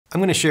I'm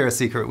gonna share a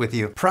secret with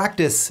you.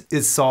 Practice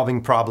is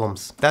solving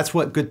problems. That's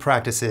what good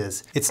practice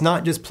is. It's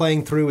not just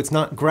playing through, it's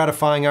not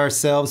gratifying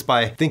ourselves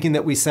by thinking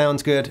that we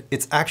sound good.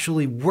 It's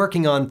actually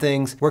working on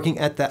things, working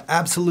at the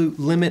absolute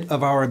limit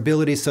of our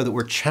ability so that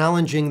we're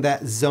challenging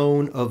that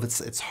zone of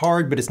it's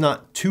hard, but it's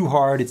not too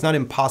hard. It's not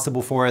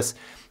impossible for us,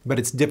 but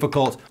it's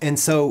difficult. And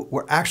so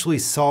we're actually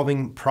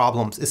solving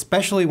problems,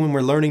 especially when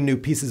we're learning new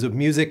pieces of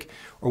music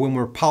or when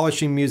we're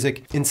polishing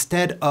music,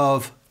 instead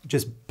of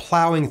just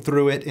plowing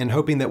through it and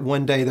hoping that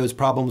one day those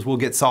problems will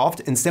get solved.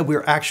 Instead,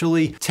 we're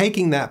actually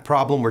taking that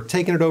problem, we're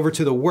taking it over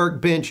to the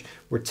workbench,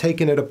 we're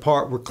taking it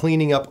apart, we're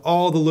cleaning up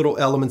all the little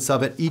elements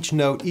of it, each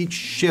note, each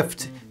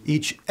shift,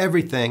 each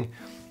everything,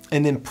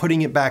 and then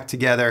putting it back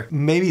together,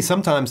 maybe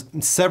sometimes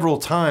several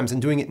times,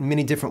 and doing it in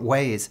many different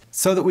ways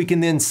so that we can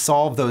then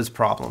solve those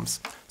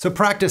problems. So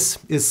practice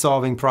is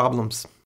solving problems.